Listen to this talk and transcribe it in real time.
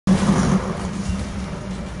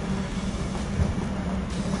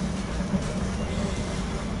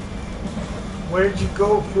Where'd you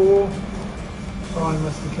go, fool? Oh, I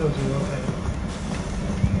must have killed you. Okay.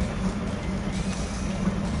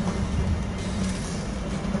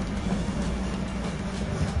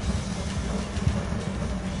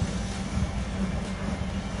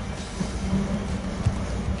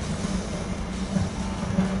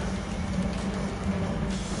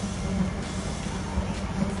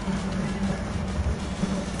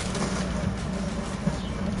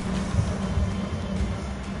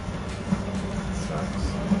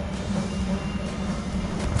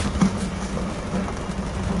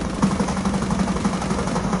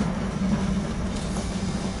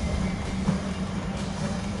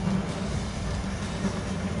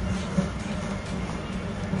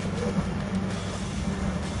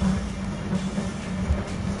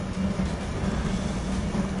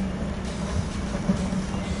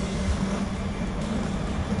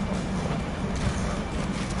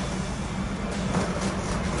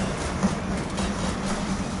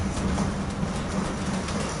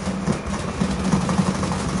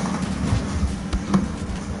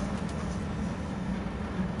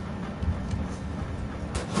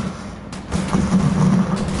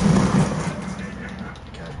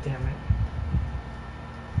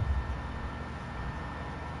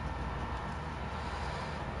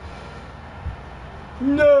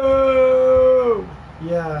 No!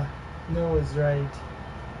 Yeah, no is right.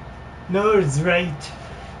 No is right.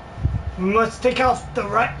 We must take out the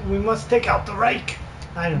right. We must take out the Reich.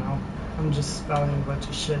 I don't know. I'm just spouting a bunch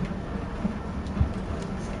of shit.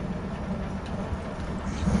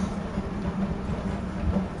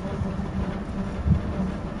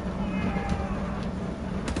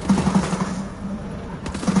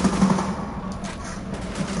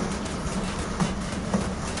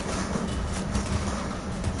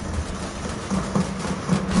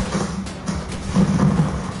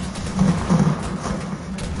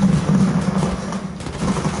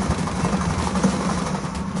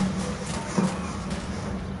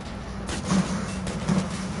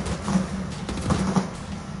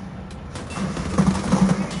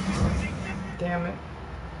 Damn it.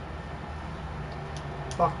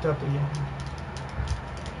 Fucked up again.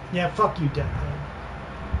 Yeah, fuck you, Deathhead.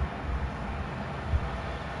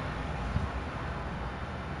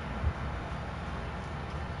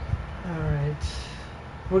 Alright.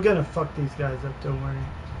 We're gonna fuck these guys up, don't worry.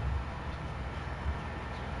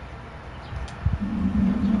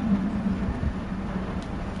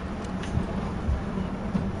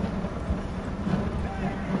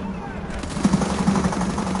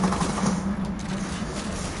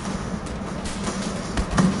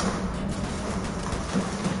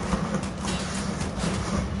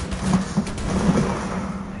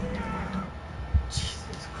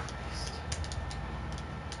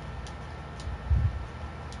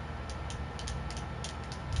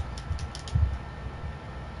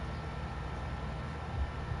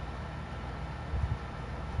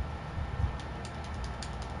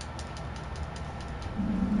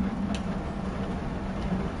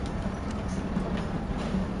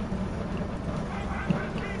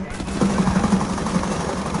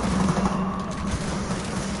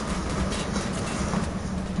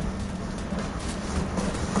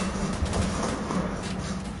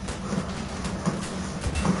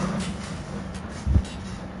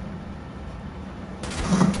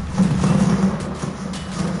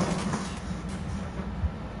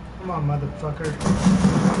 Come on, motherfucker.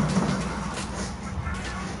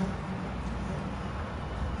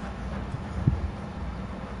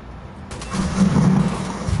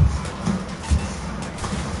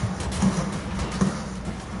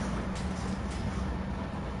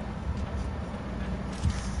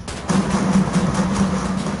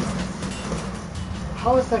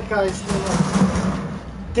 How is that guy still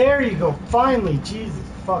up? There you go, finally! Jesus,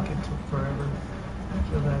 fuck, it took forever.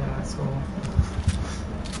 Kill that asshole.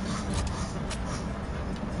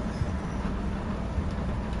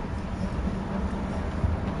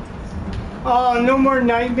 Oh, no more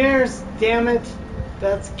nightmares? Damn it.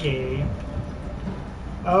 That's gay.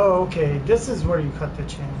 Oh, okay. This is where you cut the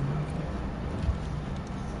chain. Okay.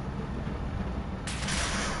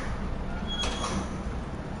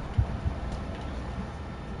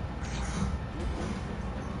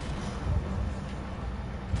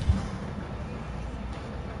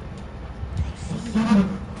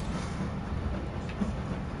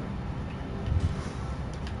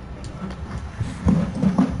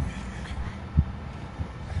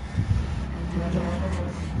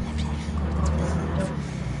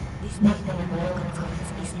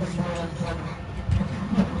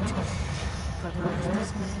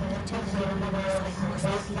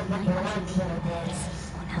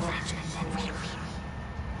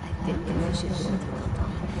 I think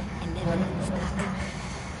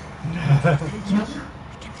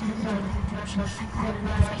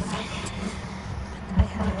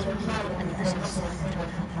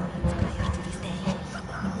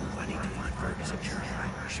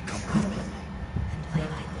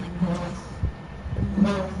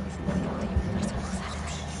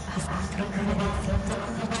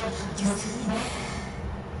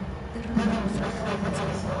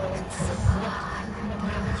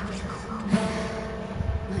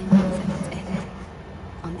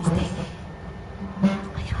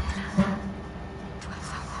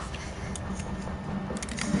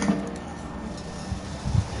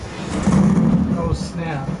Oh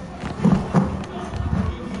snap.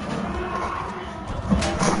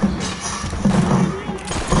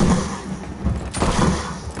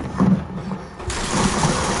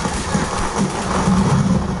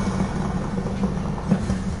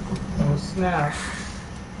 Oh snap.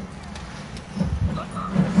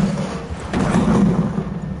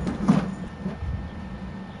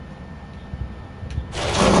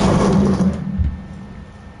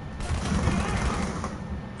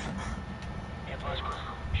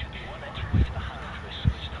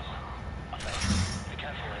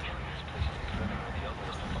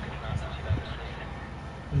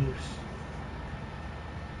 Oof.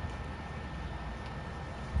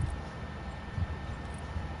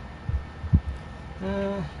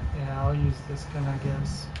 Yeah, I'll use this gun, I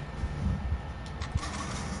guess.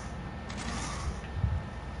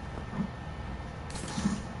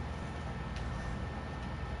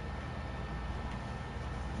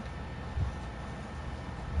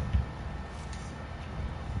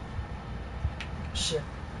 Shit.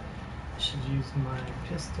 I should use my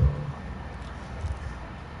pistol.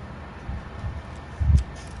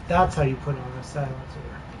 That's how you put on a silencer.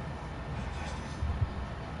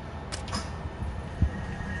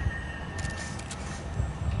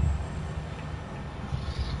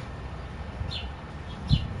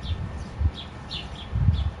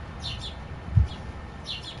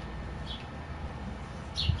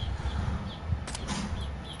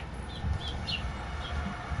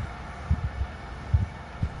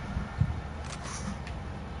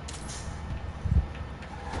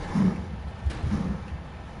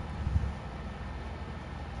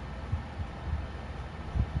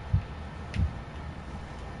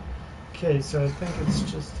 Okay, so I think it's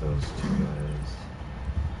just those two guys.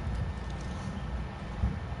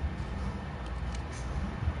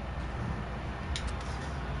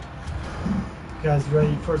 You guys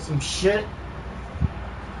ready for some shit?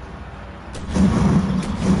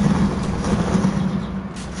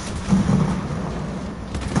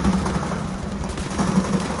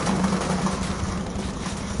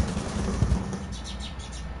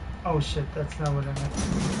 Oh shit, that's not what I meant.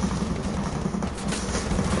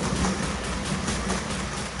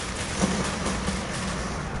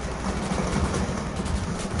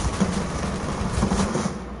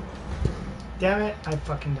 Damn it, I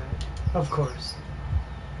fucking died. Of course.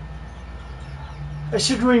 I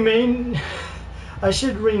should rename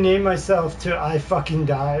myself to I fucking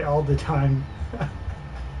die all the time.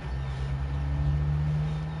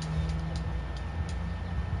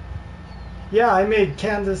 Yeah, I made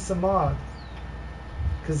Kansas a mod.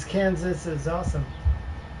 Because Kansas is awesome.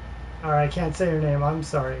 Alright, I can't say her name. I'm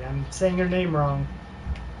sorry. I'm saying her name wrong.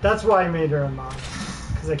 That's why I made her a mod.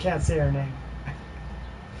 Because I can't say her name.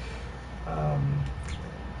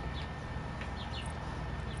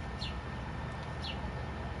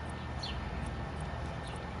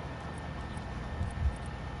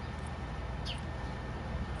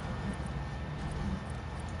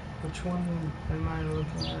 Which one am I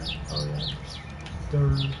looking at? Oh yeah.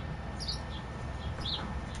 Third.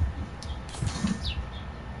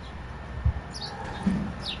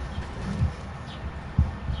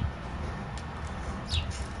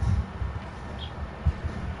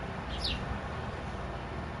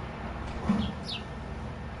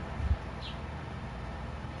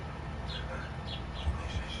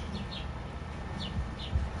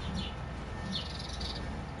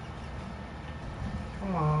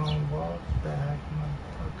 Come on, walk back,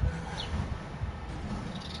 motherfucker.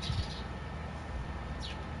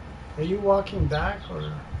 Are you walking back or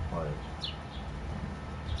what?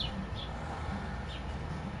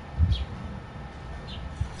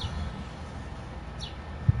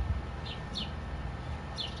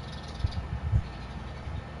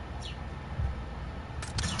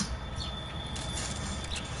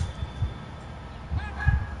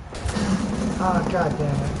 Ah, god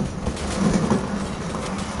damn it.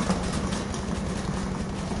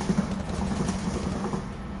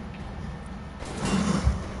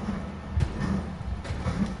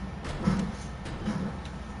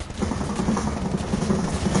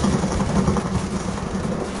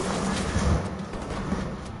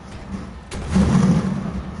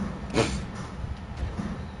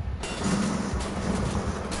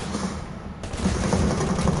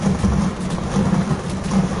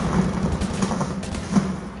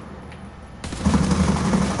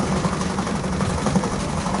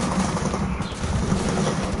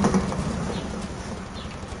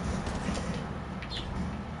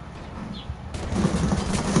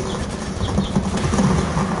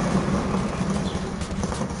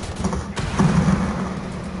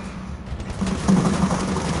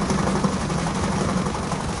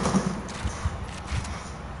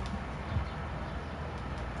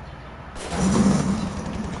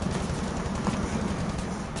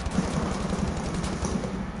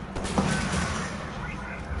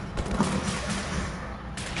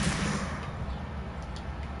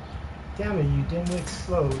 Damn it, you didn't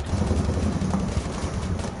explode.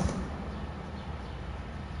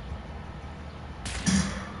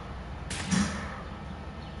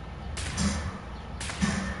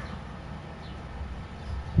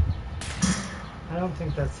 I don't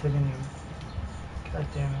think that's hitting him. God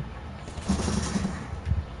damn it.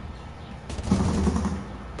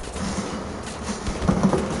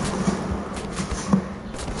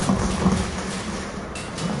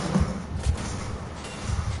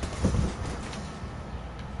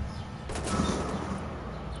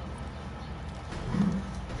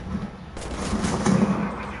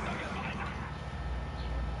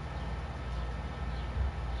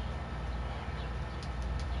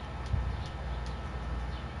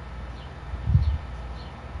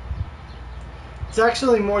 It's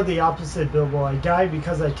actually more the opposite, Bilbo. I die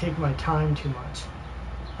because I take my time too much.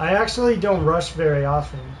 I actually don't rush very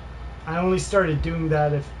often. I only started doing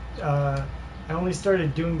that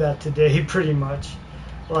today, pretty much.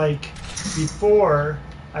 Like before,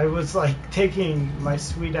 I was like taking my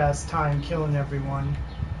sweet ass time killing everyone.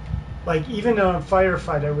 Like even in a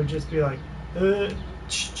firefight, I would just be like,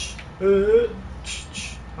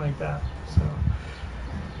 like that. So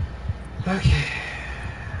okay.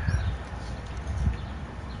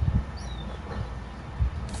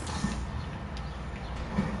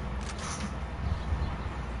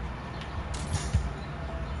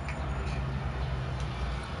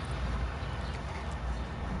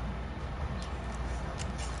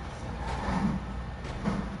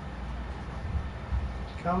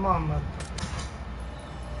 Come on, motherfucker.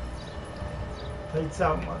 Lights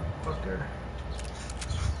out, motherfucker.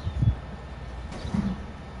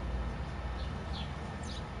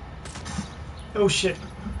 Oh shit.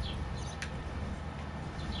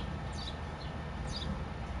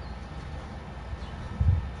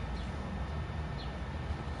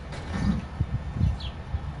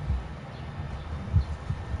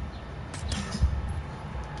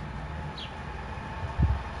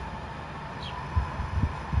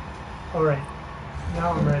 Alright,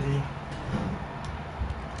 now I'm ready.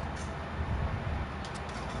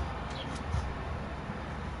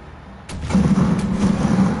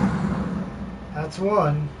 That's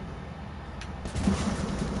one.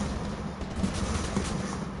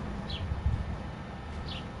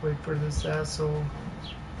 Wait for this asshole.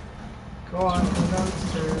 Go on, go down the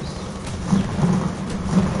stairs.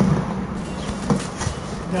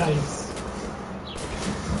 Nice.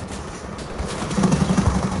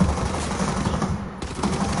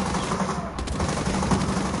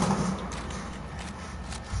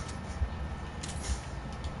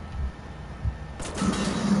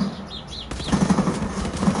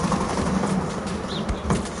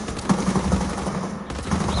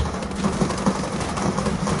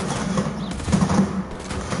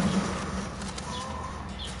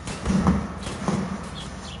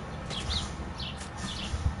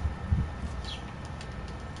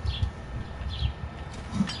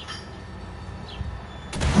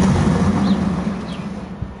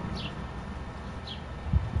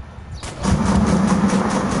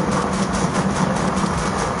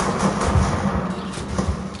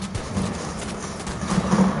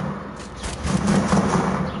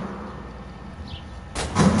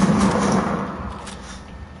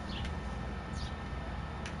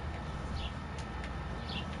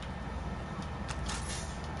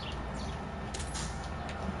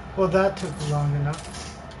 Well, that took long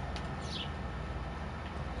enough.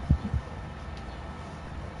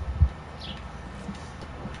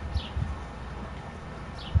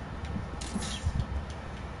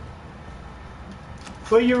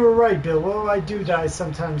 But you were right, Bill. Well, I do die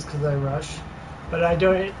sometimes because I rush. But I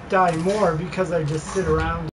don't die more because I just sit around.